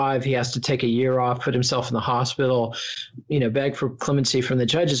 1965 he has to take a year off, put himself in the hospital, beg for clemency from the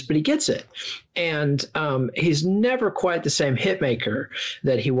judges, but he gets it. And he's never quite the same hit maker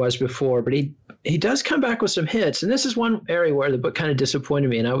that he was before, but he does come back with some hits. And this is one area where the book kind of disappointed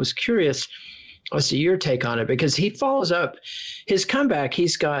me, and I was curious as to your take on it, because he follows up his comeback.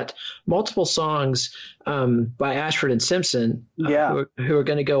 He's got multiple songs by Ashford and Simpson, who are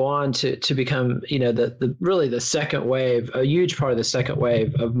going to go on to become, the really the second wave, a huge part of the second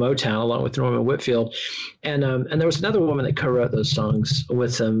wave of Motown, along with Norman Whitfield. And there was another woman that co-wrote those songs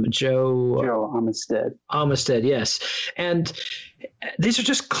with him, Joe Armistead, yes. And these are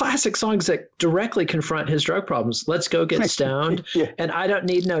just classic songs that directly confront his drug problems. Let's Go Get Stoned and I Don't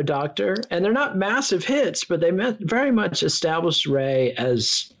Need No Doctor. And they're not massive hits, but they very much established Ray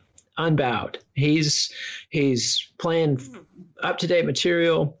as unbowed. He's playing up-to-date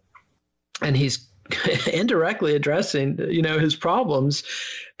material, and he's indirectly addressing, his problems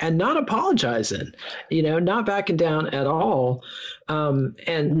and not apologizing, not backing down at all. And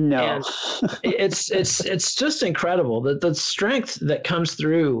it's just incredible that the strength that comes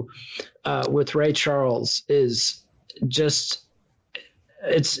through with Ray Charles is just,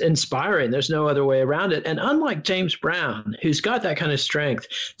 it's inspiring. There's no other way around it. And unlike James Brown, who's got that kind of strength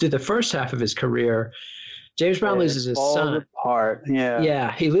through the first half of his career, James Brown loses his son. Apart.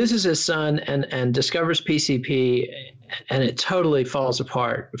 Yeah, he loses his son and discovers PCP, and it totally falls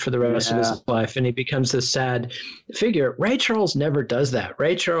apart for the rest of his life, and he becomes this sad figure. Ray Charles never does that.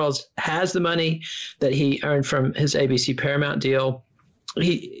 Ray Charles has the money that he earned from his ABC Paramount deal.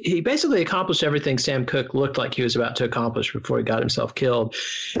 He basically accomplished everything Sam Cooke looked like he was about to accomplish before he got himself killed.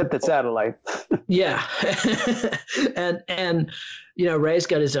 Hit the satellite. Yeah. and Ray's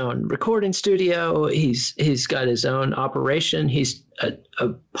got his own recording studio. He's got his own operation. He's a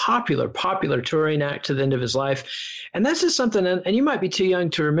popular touring act to the end of his life. And that's just something, and you might be too young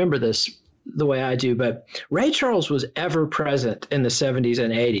to remember this the way I do, but Ray Charles was ever present in the 70s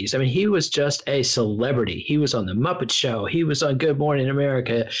and 80s. I mean, he was just a celebrity. He was on The Muppet Show. He was on Good Morning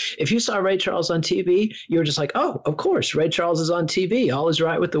America. If you saw Ray Charles on TV, you were just like, oh, of course, Ray Charles is on TV. All is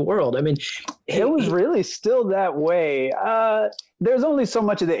right with the world. I mean, it was really still that way. There's only so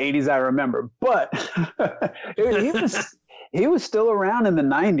much of the 80s I remember, but he was still around in the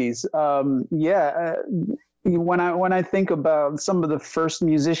 90s. When I think about some of the first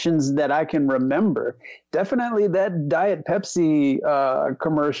musicians that I can remember, definitely that Diet Pepsi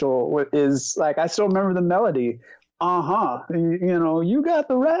commercial is like, I still remember the melody. You got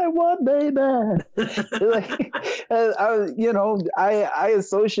the right one, baby. I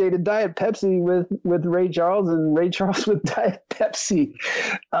associated Diet Pepsi with Ray Charles and Ray Charles with Diet Pepsi.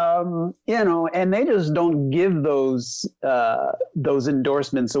 And they just don't give those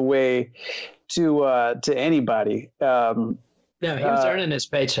endorsements away to anybody. No, he was earning his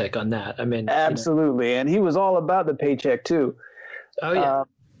paycheck on that. I mean, absolutely, and he was all about the paycheck too. Oh yeah.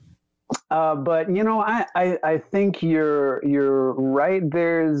 But I think you're right.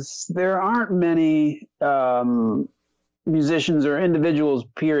 There aren't many musicians or individuals,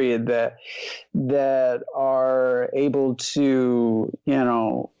 period, that are able to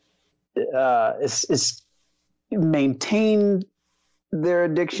maintain their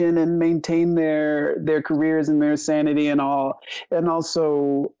addiction and maintain their careers and their sanity and all, and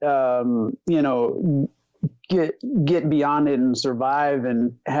also get beyond it and survive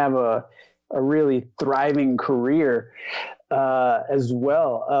and have a really thriving career as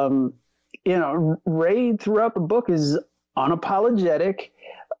well. Ray throughout the book is unapologetic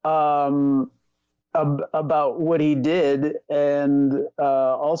about what he did, and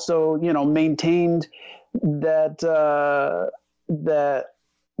also maintained that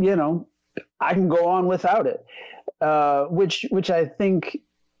I can go on without it, which I think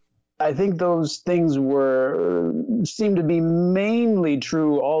those things seem to be mainly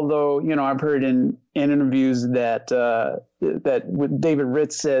true. Although I've heard in interviews that David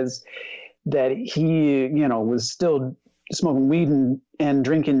Ritz says that he was still smoking weed and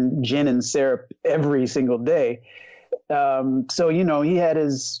drinking gin and syrup every single day. So he had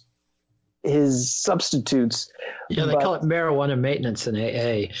his substitutes. Yeah, they call it marijuana maintenance in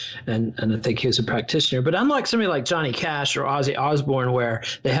AA, and I think he was a practitioner. But unlike somebody like Johnny Cash or Ozzy Osbourne, where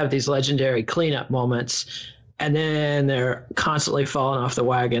they have these legendary cleanup moments, and then they're constantly falling off the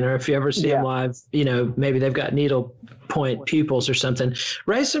wagon, or if you ever see them live, maybe they've got needle point pupils or something.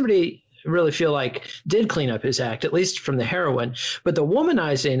 Ray's somebody really feel like did clean up his act, at least from the heroin, but the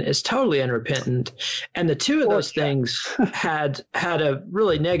womanizing is totally unrepentant. And the two of those things had a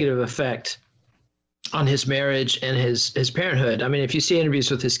really negative effect on his marriage and his parenthood. I mean, if you see interviews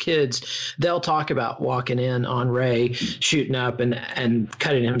with his kids, they'll talk about walking in on Ray, shooting up and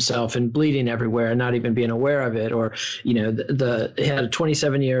cutting himself and bleeding everywhere and not even being aware of it. Or, he had a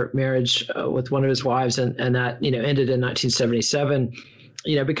 27-year marriage with one of his wives, and that, ended in 1977.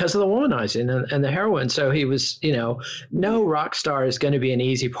 Because of the womanizing and the heroin. So he was, no rock star is going to be an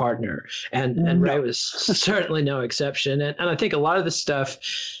easy partner. And Ray was certainly no exception. And I think a lot of the stuff,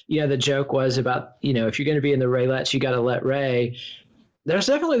 the joke was about, if you're going to be in the Raylettes, you got to let Ray. There's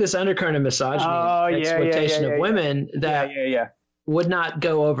definitely this undercurrent of misogyny, exploitation of women that would not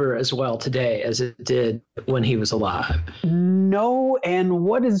go over as well today as it did when he was alive. No, and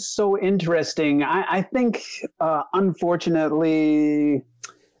what is so interesting, I think, unfortunately,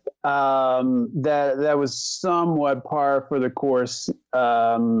 that was somewhat par for the course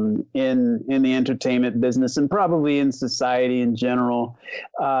in the entertainment business and probably in society in general.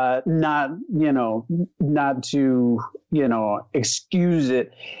 Not to excuse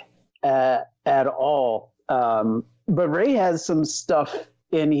it at all. But Ray has some stuff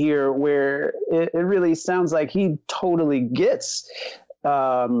in here where it really sounds like he totally gets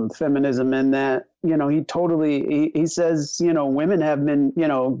feminism, and that he says women have been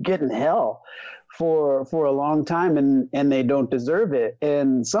getting hell for a long time and they don't deserve it.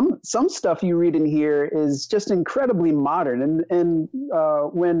 And some stuff you read in here is just incredibly modern, and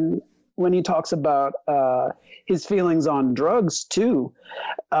when when he talks about his feelings on drugs too.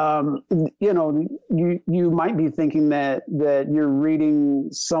 You might be thinking that you're reading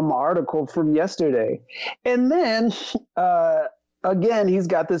some article from yesterday, and then again, he's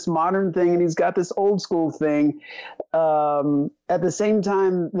got this modern thing and he's got this old school thing. At the same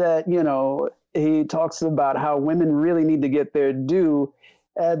time that, he talks about how women really need to get their due.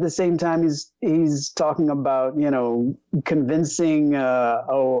 At the same time, he's talking about, convincing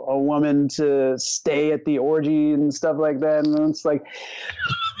a woman to stay at the orgy and stuff like that. And it's like,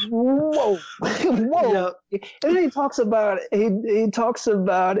 whoa. Yeah. And then he talks about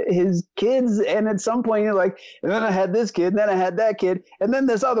his kids. And at some point you're like, and then I had this kid, and then I had that kid. And then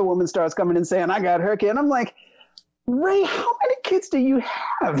this other woman starts coming and saying, I got her kid. And I'm like, Ray, how many kids do you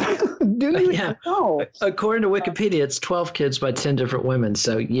have? Do you know? According to Wikipedia, it's 12 kids by 10 different women.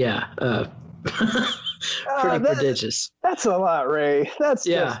 So, yeah, pretty prodigious. That's a lot, Ray. That's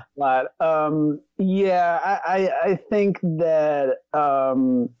just a lot. I think that,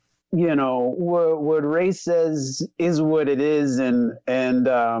 what Ray says is what it is. And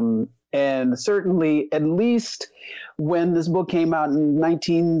certainly, at least when this book came out in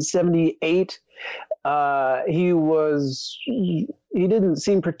 1978, he didn't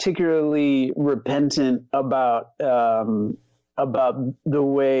seem particularly repentant about the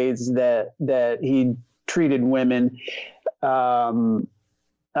ways that he treated women,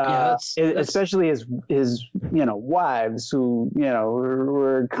 especially his wives who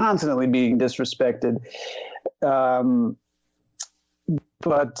were constantly being disrespected.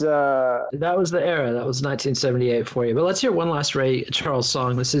 But that was the era. That was 1978 for you. But let's hear one last Ray Charles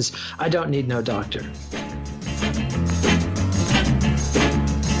song. This is I Don't Need No Doctor.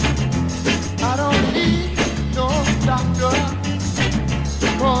 I don't need no doctor,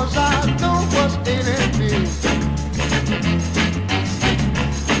 'cause I know what's in me.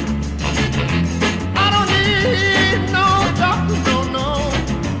 I don't need no doctor, no,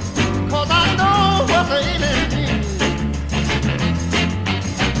 'cause I know what's in me.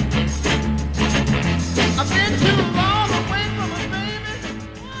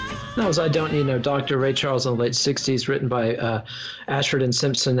 That was I Don't Need No Doctor, Ray Charles in the late 60s, written by Ashford and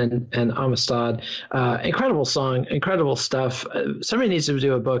Simpson and Amistad. Incredible song, incredible stuff. Somebody needs to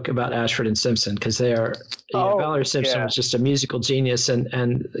do a book about Ashford and Simpson because they are, Valerie Simpson was just a musical genius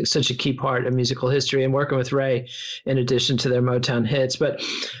and such a key part of musical history, and working with Ray in addition to their Motown hits. But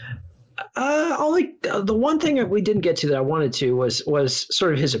the one thing that we didn't get to that I wanted to was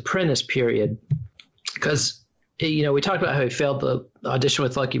sort of his apprentice period, because we talked about how he failed the audition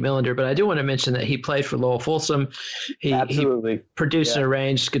with Lucky Millinder, but I do want to mention that he played for Lowell Folsom. He produced and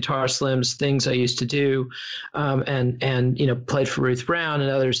arranged Guitar Slim's Things I Used to Do, and played for Ruth Brown and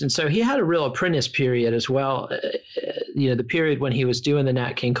others. And so he had a real apprentice period as well. The period when he was doing the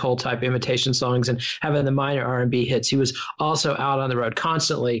Nat King Cole type imitation songs and having the minor R&B hits. He was also out on the road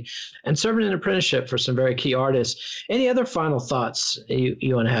constantly and serving an apprenticeship for some very key artists. Any other final thoughts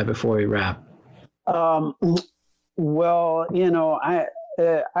you want to have before we wrap? Well,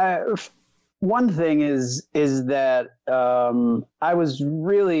 one thing is that I was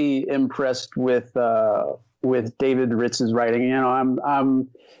really impressed with David Ritz's writing. I'm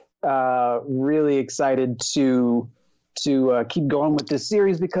really excited to keep going with this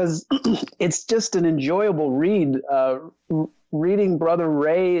series because it's just an enjoyable read. Reading Brother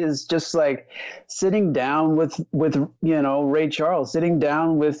Ray is just like sitting down with Ray Charles, sitting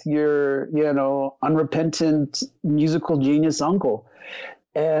down with your unrepentant musical genius uncle,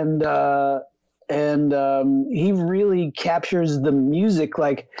 and he really captures the music,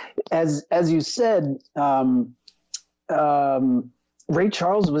 like as you said. Ray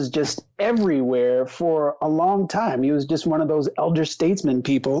Charles was just everywhere for a long time. He was just one of those elder statesman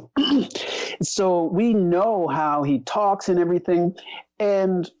people. So we know how he talks and everything.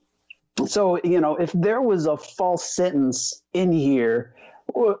 And so, if there was a false sentence in here,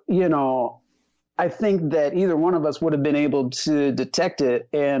 I think that either one of us would have been able to detect it.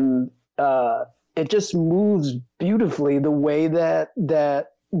 And it just moves beautifully the way that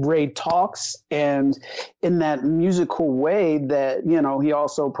Ray talks, and in that musical way that, he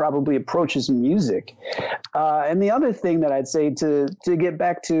also probably approaches music. And the other thing that I'd say to get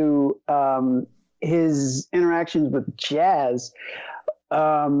back to his interactions with jazz,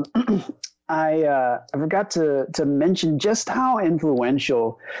 I forgot to mention just how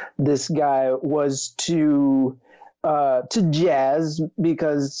influential this guy was to jazz,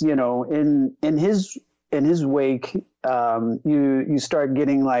 because, in his wake, you start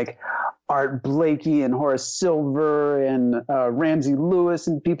getting like Art Blakey and Horace Silver and Ramsey Lewis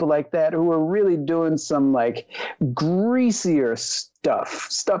and people like that who are really doing some like greasier stuff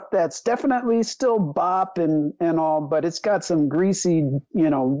that's definitely still bop and all, but it's got some greasy,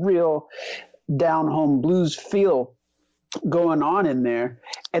 real down home blues feel going on in there.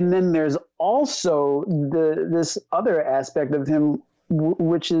 And then there's also this other aspect of him,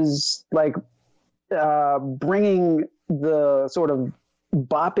 which is like bringing the sort of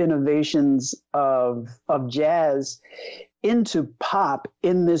bop innovations of jazz into pop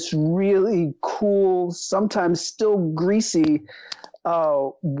in this really cool, sometimes still greasy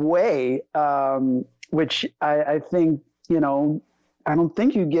way, which I think, I don't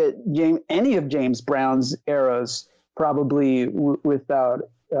think you get any of James Brown's eras probably without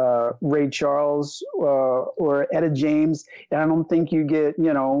Ray Charles or Etta James, and I don't think you get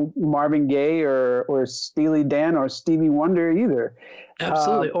Marvin Gaye or Steely Dan or Stevie Wonder either.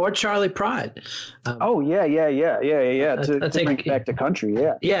 Absolutely, or Charlie Pride. Yeah. To bring it back to country,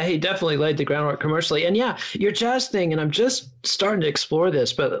 yeah, he definitely laid the groundwork commercially. And yeah, your jazz thing, and I'm just starting to explore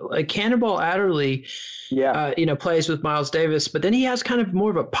this, but like Cannonball Adderley, plays with Miles Davis, but then he has kind of more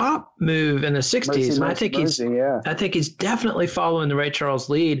of a pop move in the '60s, and I think he's definitely following the Ray Charles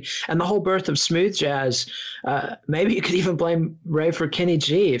lead, and the whole birth of smooth jazz. Maybe you could even blame Ray for Kenny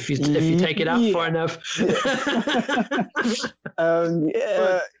G if you take it out far enough.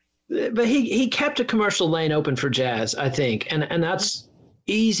 But he kept a commercial lane open for jazz, I think, and that's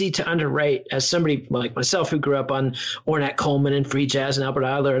easy to underrate as somebody like myself who grew up on Ornette Coleman and free jazz and Albert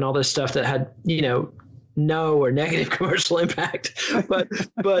Ayler and all this stuff that had no or negative commercial impact, but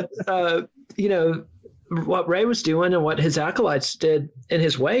what Ray was doing and what his acolytes did in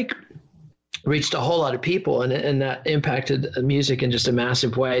his wake reached a whole lot of people, and that impacted music in just a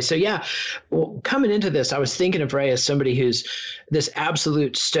massive way. So coming into this, I was thinking of Ray as somebody who's this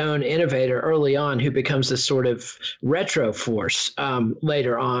absolute stone innovator early on who becomes this sort of retro force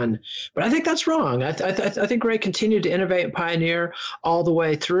later on. But I think that's wrong. I think Ray continued to innovate and pioneer all the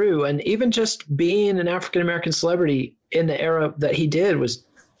way through. And even just being an African-American celebrity in the era that he did was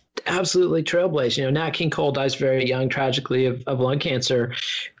absolutely trailblazing. Nat King Cole dies very young, tragically, of lung cancer.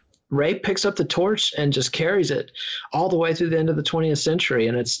 Ray picks up the torch and just carries it all the way through the end of the 20th century.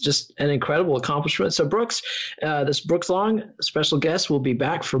 And it's just an incredible accomplishment. So Brooks, this Brooks Long special guest, will be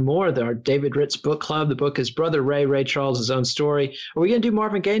back for more of our David Ritz book club. The book is Brother Ray Charles' Own Story. Are we going to do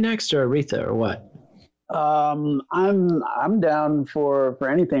Marvin Gaye next or Aretha or what? I'm down for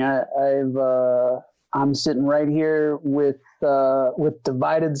anything. I'm sitting right here with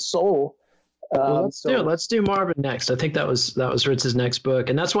Divided Soul. Let's do Marvin next. I think that was Ritz's next book,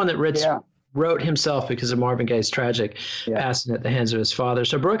 and that's one that Ritz wrote himself because of Marvin Gaye's tragic passing at the hands of his father.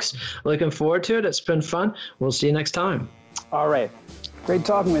 So Brooks, looking forward to it. It's been fun. We'll see you next time. All right. Great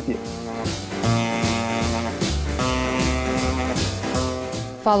talking with you.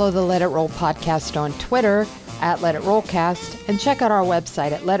 Follow the Let It Roll podcast on Twitter at Let It Rollcast, and check out our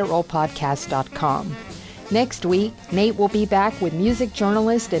website at letitrollpodcast.com. Next week, Nate will be back with music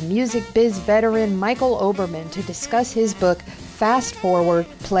journalist and music biz veteran Michael Oberman to discuss his book, Fast Forward,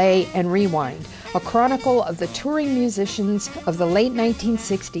 Play, and Rewind, a chronicle of the touring musicians of the late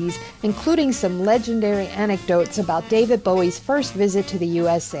 1960s, including some legendary anecdotes about David Bowie's first visit to the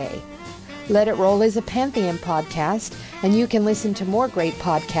USA. Let It Roll is a Pantheon podcast, and you can listen to more great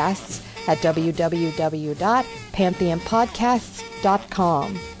podcasts at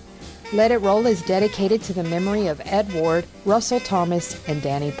www.pantheonpodcasts.com. Let It Roll is dedicated to the memory of Ed Ward, Russell Thomas, and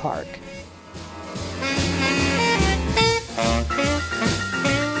Danny Park.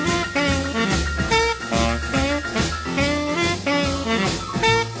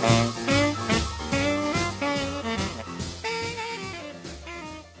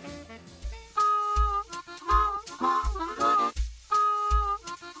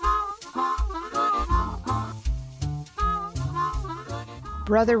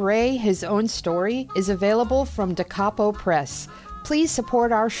 Brother Ray, His Own Story is available from Da Capo Press. Please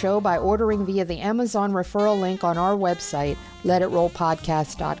support our show by ordering via the Amazon referral link on our website,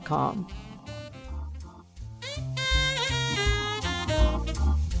 letitrollpodcast.com.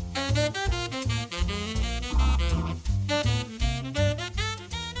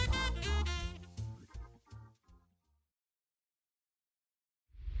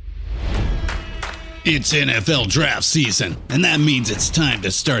 It's NFL draft season, and that means it's time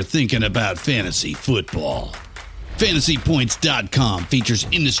to start thinking about fantasy football. FantasyPoints.com features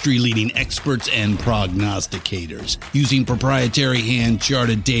industry-leading experts and prognosticators using proprietary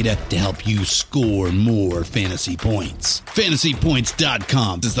hand-charted data to help you score more fantasy points.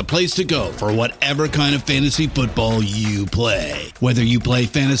 FantasyPoints.com is the place to go for whatever kind of fantasy football you play. Whether you play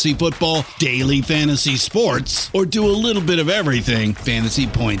fantasy football, daily fantasy sports, or do a little bit of everything, Fantasy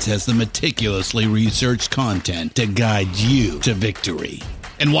Points has the meticulously researched content to guide you to victory.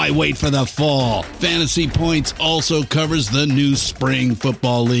 And why wait for the fall? Fantasy Points also covers the new spring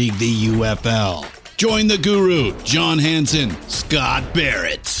football league, the UFL. Join the guru, John Hansen, Scott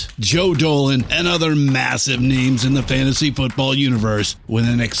Barrett, Joe Dolan, and other massive names in the fantasy football universe with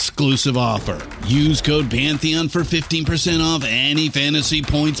an exclusive offer. Use code Pantheon for 15% off any Fantasy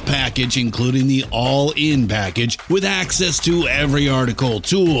Points package, including the all-in package, with access to every article,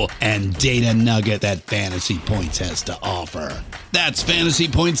 tool, and data nugget that Fantasy Points has to offer. That's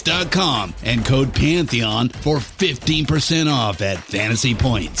FantasyPoints.com and code Pantheon for 15% off at Fantasy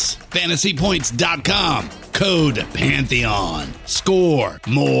Points. FantasyPoints.com, code Pantheon. Score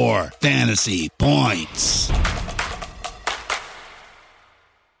more fantasy points.